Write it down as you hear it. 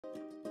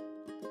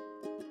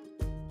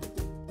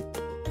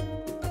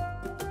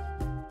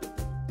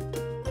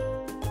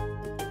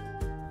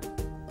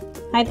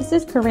Hi, this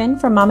is Corinne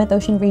from Monmouth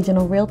Ocean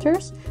Regional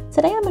Realtors.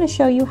 Today I'm going to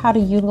show you how to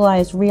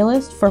utilize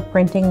Realist for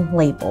printing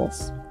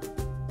labels.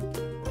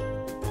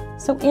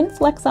 So in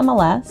Flex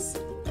MLS,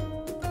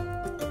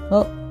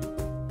 oh,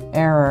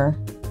 error,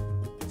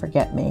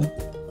 forget me.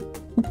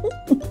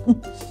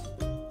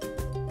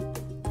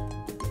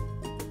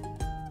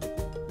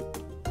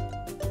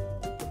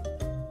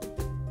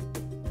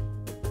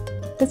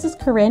 This is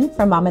Corinne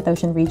from Monmouth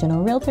Ocean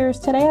Regional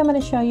Realtors. Today I'm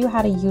going to show you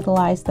how to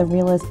utilize the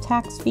Realist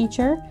tax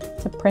feature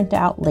to print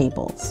out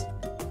labels.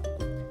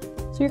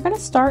 So you're going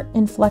to start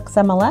in Flex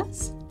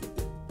MLS,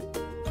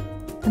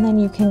 and then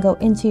you can go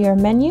into your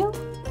menu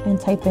and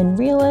type in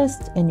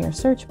Realist in your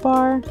search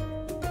bar,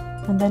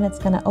 and then it's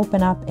going to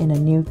open up in a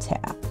new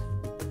tab.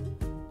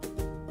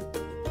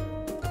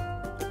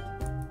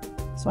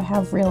 So I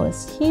have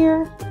Realist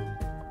here.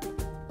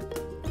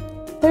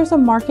 There's a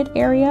market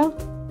area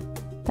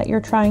that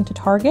you're trying to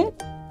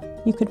target.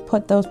 You could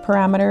put those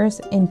parameters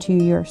into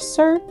your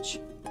search,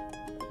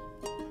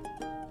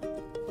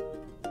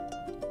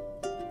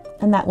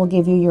 and that will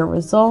give you your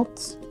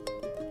results.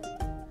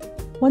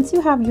 Once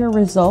you have your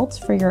results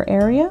for your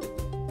area,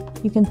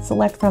 you can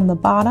select from the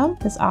bottom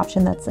this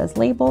option that says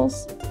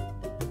labels.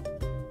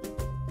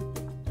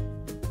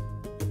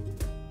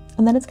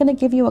 And then it's going to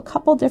give you a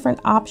couple different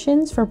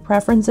options for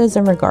preferences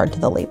in regard to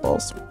the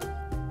labels.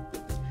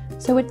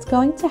 So it's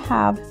going to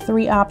have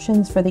 3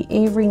 options for the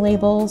Avery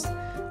labels.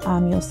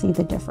 You'll see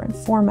the different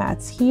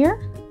formats here.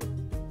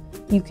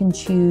 You can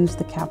choose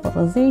the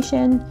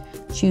capitalization,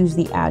 choose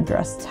the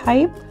address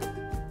type.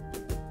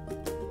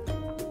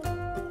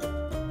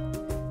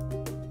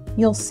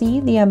 You'll see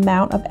the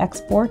amount of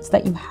exports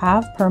that you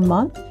have per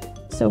month.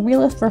 So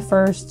Realist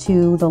refers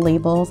to the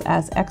labels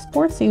as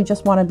exports, so you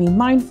just want to be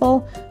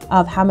mindful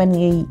of how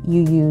many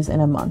you use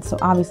in a month. So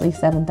obviously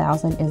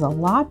 7,000 is a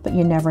lot, but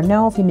you never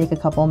know. If you make a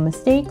couple of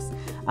mistakes,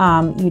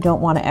 you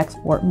don't want to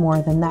export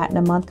more than that in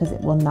a month because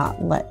it will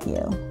not let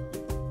you.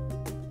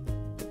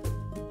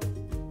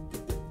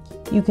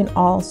 You can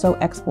also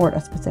export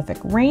a specific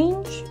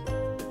range.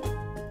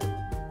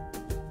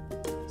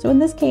 So in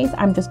this case,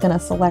 I'm just going to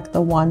select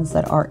the ones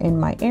that are in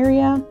my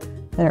area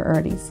that are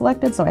already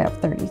selected. So I have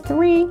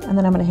 33, and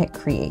then I'm going to hit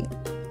create.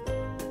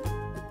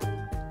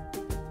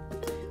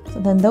 So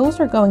then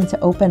those are going to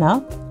open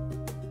up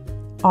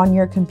on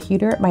your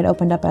computer. It might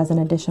open up as an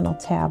additional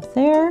tab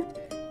there.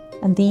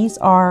 And these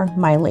are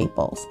my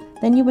labels.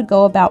 Then you would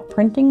go about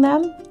printing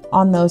them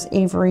on those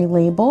Avery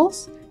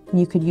labels.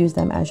 And you could use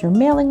them as your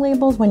mailing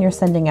labels when you're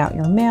sending out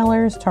your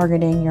mailers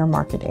targeting your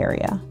market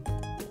area.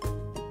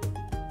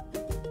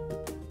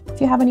 If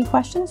you have any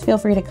questions, feel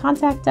free to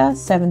contact us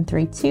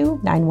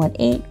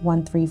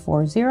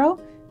 732-918-1340,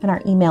 and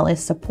our email is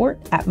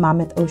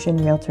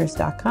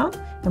support@monmouthoceanrealtors.com,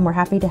 and we're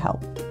happy to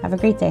help. Have a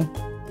great day.